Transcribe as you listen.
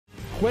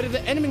Where did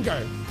the enemy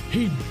go?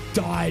 He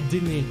died,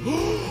 didn't he?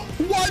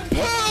 One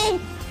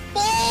pearl!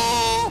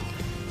 Oh!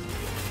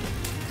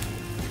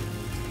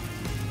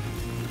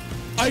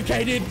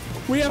 Okay, dude.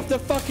 We have to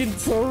fucking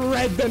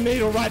thread the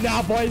needle right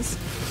now, boys.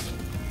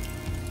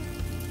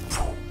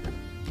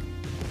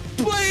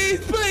 Please,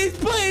 please,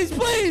 please,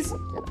 please.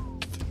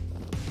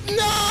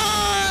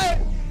 No!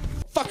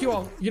 Fuck you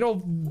all. You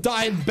don't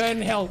die and burn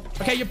in hell.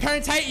 Okay, your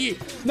parents hate you.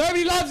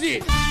 Nobody loves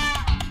you.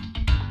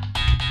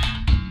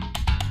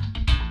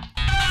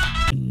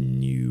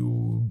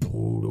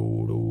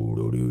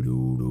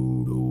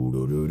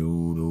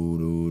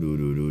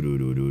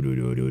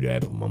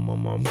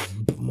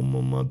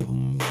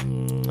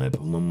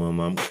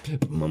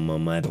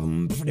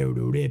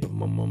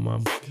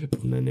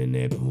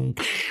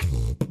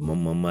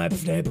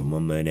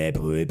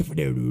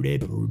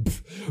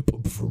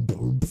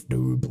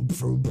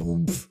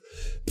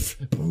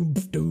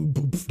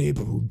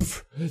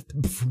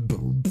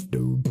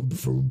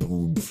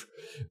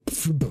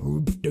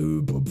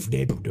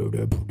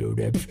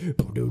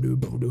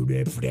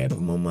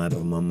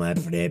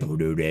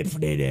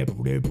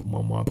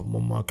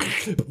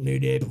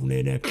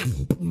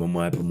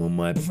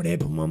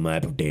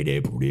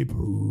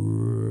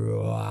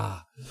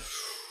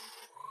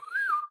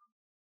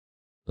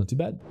 Not too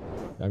bad.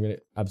 I'm gonna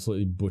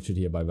absolutely butchered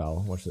here by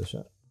Val. Watch this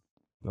shit.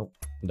 Nope,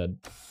 I'm dead.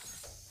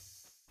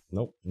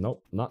 Nope,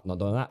 nope, not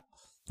doing that.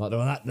 Not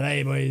doing that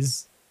today,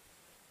 boys.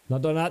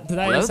 Not doing that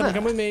today. Someone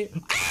come with me.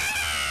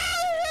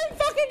 Ah,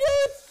 fucking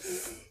good.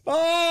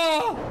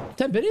 Oh,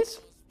 10 biddies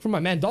from my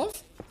man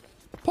Dov.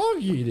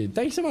 Pog you, dude.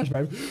 Thanks so much,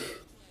 bro.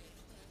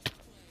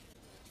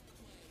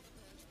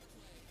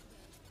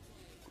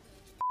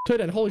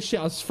 Turn holy shit,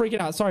 I was freaking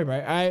out. Sorry,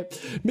 bro.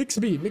 Mix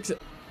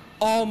it.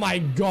 Oh my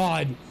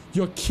god.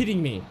 You're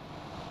kidding me.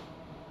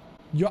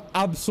 You're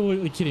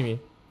absolutely kidding me.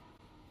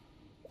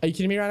 Are you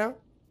kidding me right now?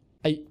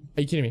 Are you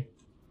kidding me?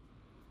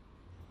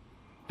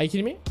 Are you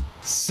kidding me?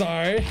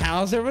 So,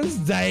 how's everyone's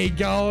day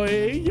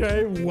going? You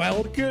know,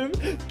 welcome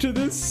to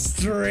the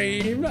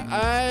stream.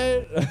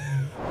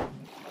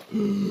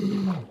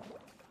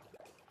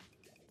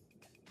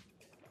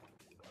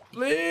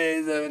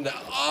 Please,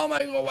 oh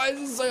my god, why is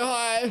this so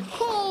high?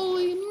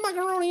 Holy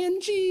macaroni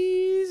and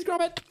cheese,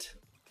 grab it.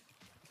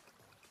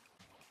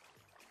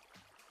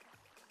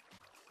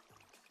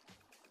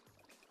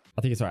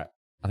 I think it's alright.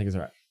 I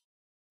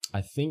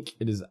think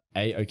it is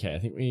okay. I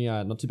think we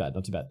not too bad.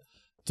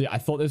 Dude, I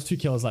thought there was 2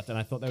 killers left, and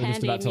I thought they were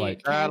just about to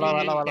like.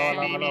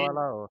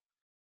 Hello.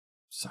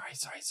 Sorry.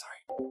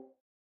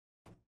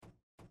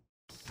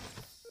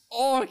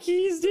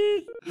 Orkies,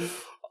 dude.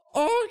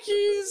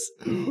 Orkies.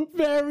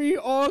 Very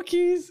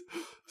orkies.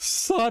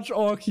 Such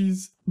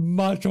orkies.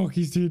 Much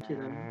orkies, dude.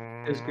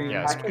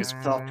 Yeah, I can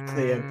stop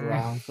clear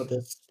brown for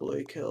this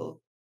blue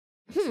kill.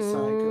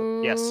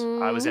 Yes,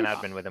 I was in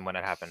admin with him when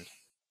it happened.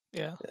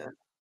 Yeah.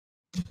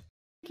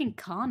 Making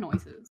car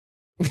noises.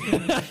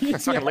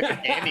 Fucking look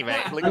at Andy,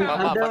 mate. Look at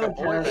my fucking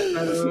boy.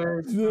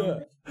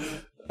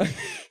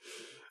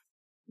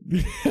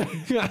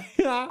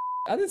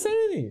 I didn't say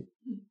anything.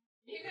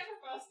 You never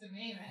proposed to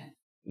me, man.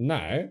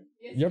 No,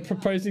 yes, you're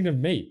proposing to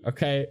me.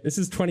 Okay, this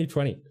is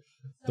 2020.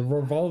 The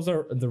roles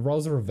are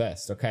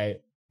reversed.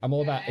 Okay, I'm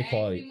all about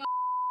equality.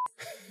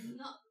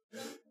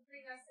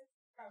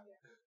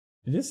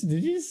 Did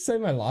you just say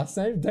my last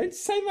name? Don't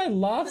say my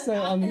last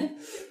name on the...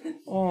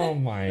 Oh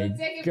my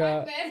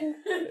god.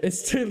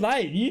 It's too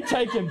late. You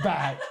take it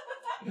back.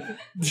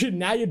 Dude,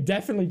 now you're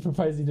definitely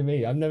proposing to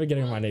me. I'm never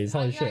getting on my knees.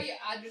 Holy shit.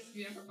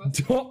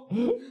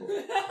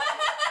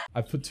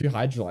 I put 2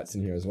 hydrolytes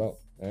in here as well.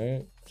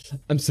 Right?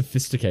 I'm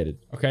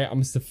sophisticated. Okay,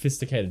 I'm a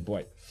sophisticated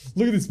boy.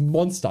 Look at this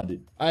monster,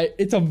 dude.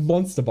 It's a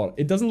monster bottle.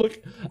 It doesn't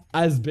look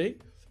as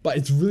big, but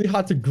it's really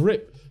hard to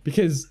grip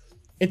because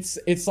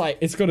it's like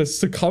it's got a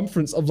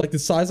circumference of like the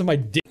size of my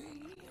dick.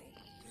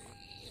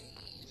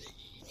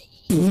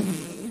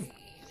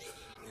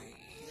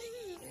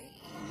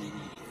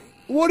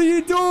 What are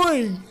you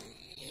doing?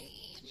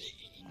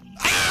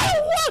 Ow!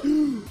 What?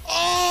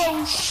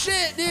 Oh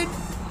shit, dude!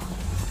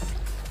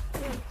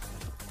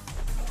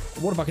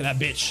 Water bucket that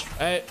bitch.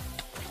 Hey.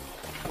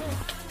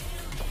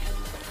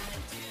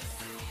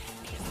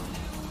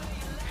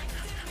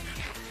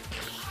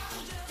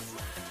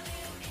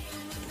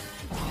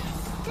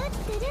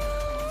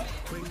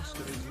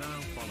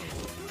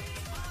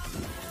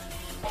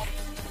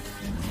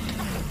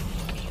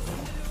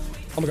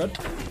 Oh my god.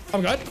 Oh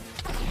my god.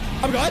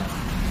 Oh my god.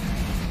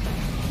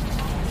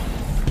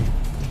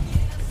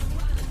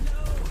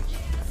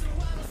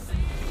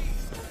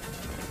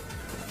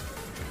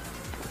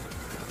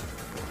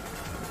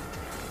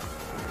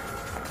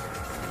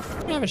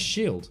 I have a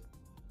shield.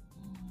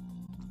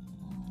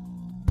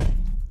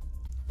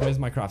 Where's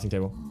my crafting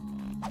table?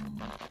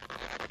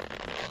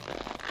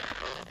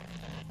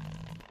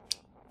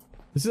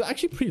 This is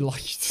actually pretty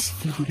light.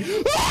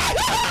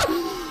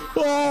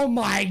 Oh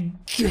my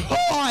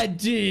god,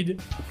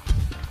 dude.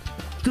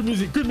 Good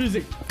music, good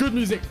music, good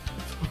music.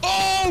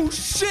 Oh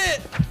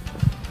shit.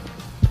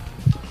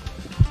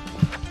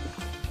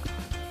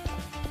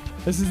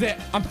 This is it.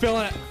 I'm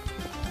feeling it.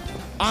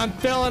 I'm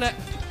feeling it.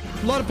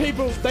 A lot of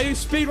people, they do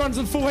speed runs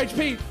on full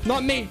HP.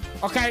 Not me,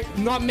 okay?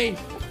 Not me.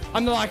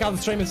 I'm not like other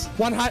streamers.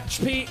 1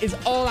 HP is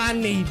all I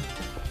need.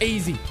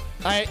 Easy,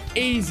 alright?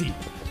 Easy.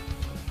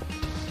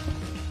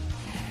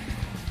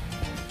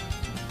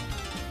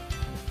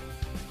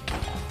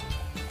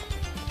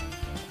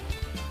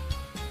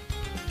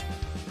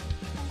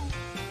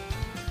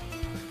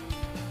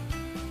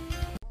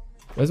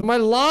 Where's my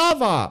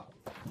lava?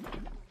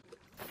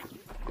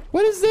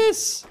 What is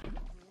this?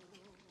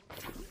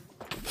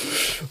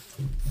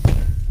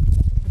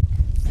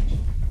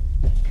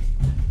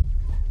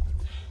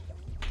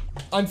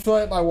 I'm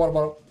filling up my water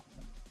bottle.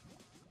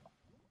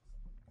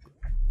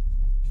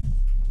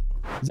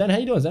 Zen, how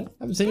you doing, Zen? I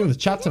haven't seen you in the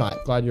chat tonight.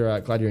 Glad you're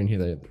in here.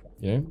 Though,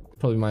 you know,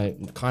 probably my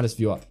kindest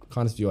viewer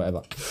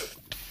ever.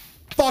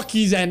 Fuck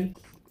you, Zen.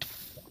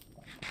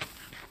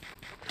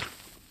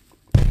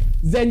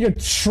 Zen, you're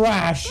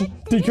trash.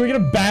 Dude, can we get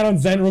a ban on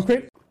Zen real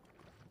quick?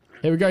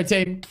 Here we go,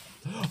 team.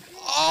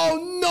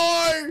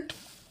 Oh no!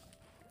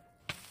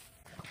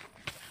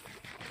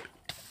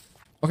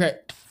 Okay.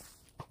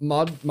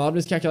 Mild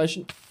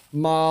miscalculation.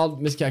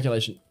 Mild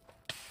miscalculation.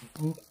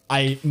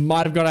 I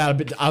might have got out a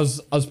bit. I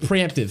was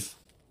preemptive.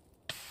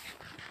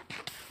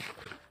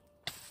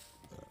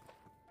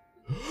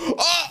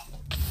 Ah!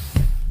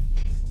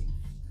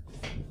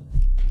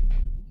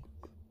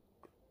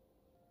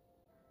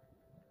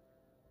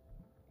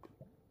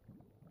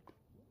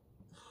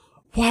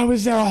 Why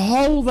was there a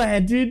hole there,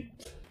 dude?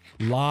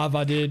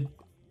 Lava, dude.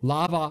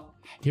 Lava.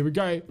 Here we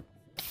go.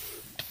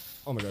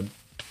 Oh my god.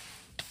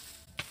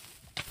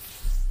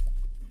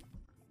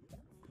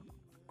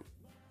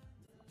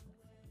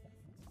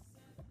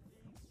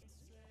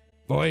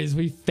 Boys,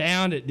 we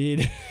found it,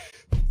 dude.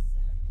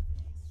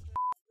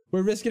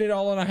 We're risking it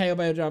all on a hail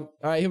bale jump.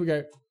 All right, here we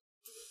go.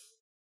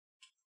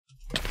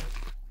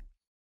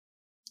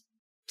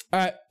 All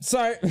right,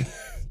 so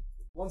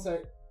 1 sec.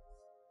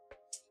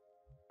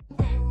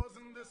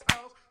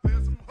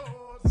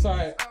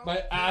 Sorry,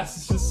 my ass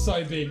is just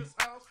so big.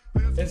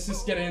 It's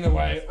just getting in the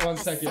way. 1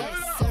 second.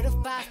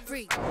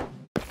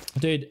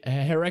 Dude,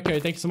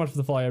 Hereko, thank you so much for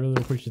the follow. I really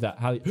appreciate that.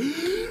 How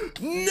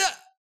no!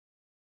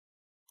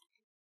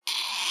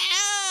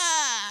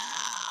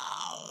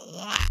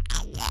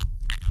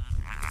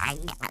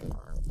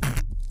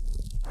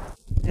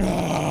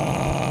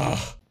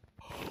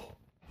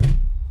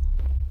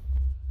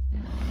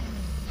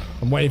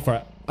 I'm waiting for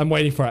it. I'm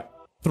waiting for it.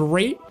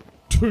 3,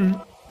 2,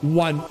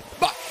 1.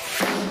 Fuck!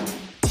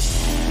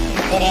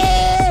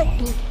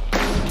 Oh!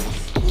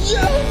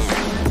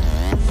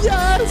 Yes!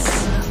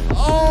 Yes!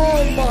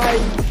 Oh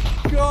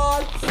my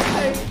god!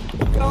 Thank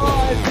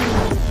god!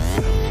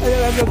 I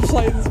don't have to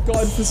play this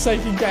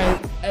godforsaken game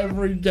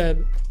ever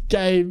again.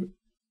 Game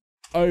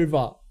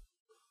over.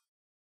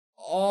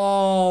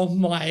 Oh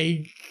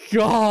my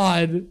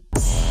god!